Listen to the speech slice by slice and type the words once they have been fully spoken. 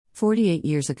48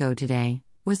 years ago today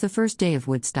was the first day of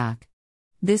Woodstock.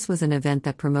 This was an event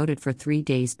that promoted for 3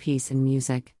 days peace and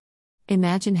music.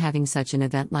 Imagine having such an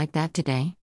event like that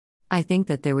today. I think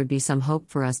that there would be some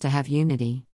hope for us to have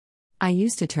unity. I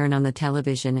used to turn on the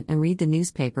television and read the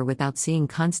newspaper without seeing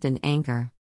constant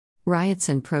anger. Riots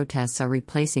and protests are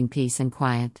replacing peace and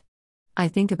quiet. I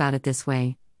think about it this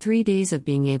way: 3 days of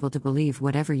being able to believe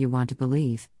whatever you want to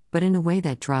believe, but in a way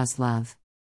that draws love.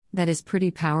 That is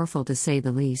pretty powerful, to say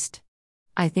the least.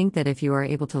 I think that if you are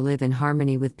able to live in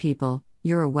harmony with people,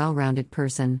 you're a well-rounded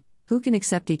person, who can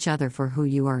accept each other for who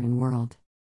you are in world.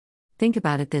 Think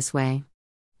about it this way.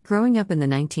 Growing up in the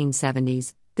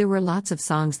 1970s, there were lots of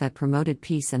songs that promoted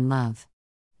peace and love.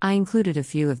 I included a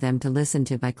few of them to listen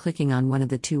to by clicking on one of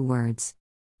the two words.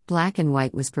 Black and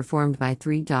White was performed by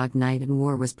Three Dog Night and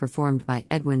War was performed by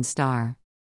Edwin Starr.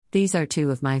 These are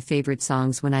two of my favorite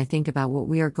songs when I think about what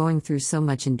we are going through so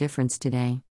much indifference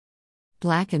today.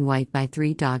 Black and White by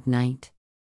Three Dog Night.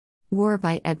 War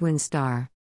by Edwin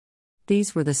Starr.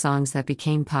 These were the songs that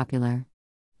became popular.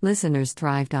 Listeners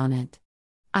thrived on it.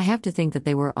 I have to think that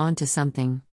they were on to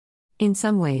something. In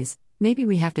some ways, maybe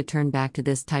we have to turn back to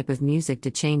this type of music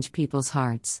to change people's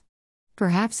hearts.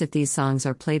 Perhaps if these songs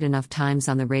are played enough times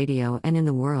on the radio and in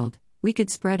the world, we could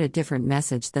spread a different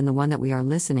message than the one that we are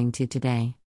listening to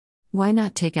today. Why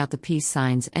not take out the peace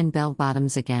signs and bell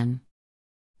bottoms again?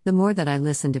 The more that I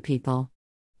listen to people,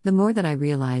 the more that I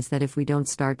realize that if we don't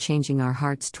start changing our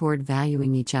hearts toward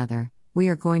valuing each other, we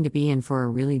are going to be in for a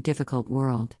really difficult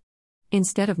world.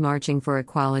 Instead of marching for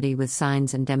equality with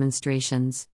signs and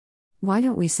demonstrations, why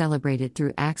don't we celebrate it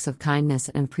through acts of kindness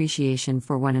and appreciation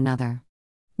for one another?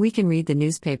 We can read the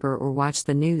newspaper or watch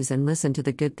the news and listen to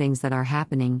the good things that are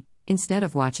happening, instead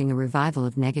of watching a revival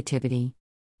of negativity.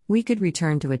 We could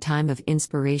return to a time of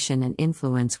inspiration and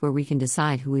influence where we can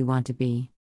decide who we want to be.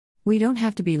 We don't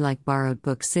have to be like borrowed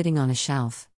books sitting on a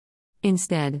shelf.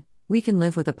 Instead, we can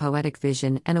live with a poetic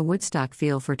vision and a Woodstock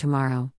feel for tomorrow.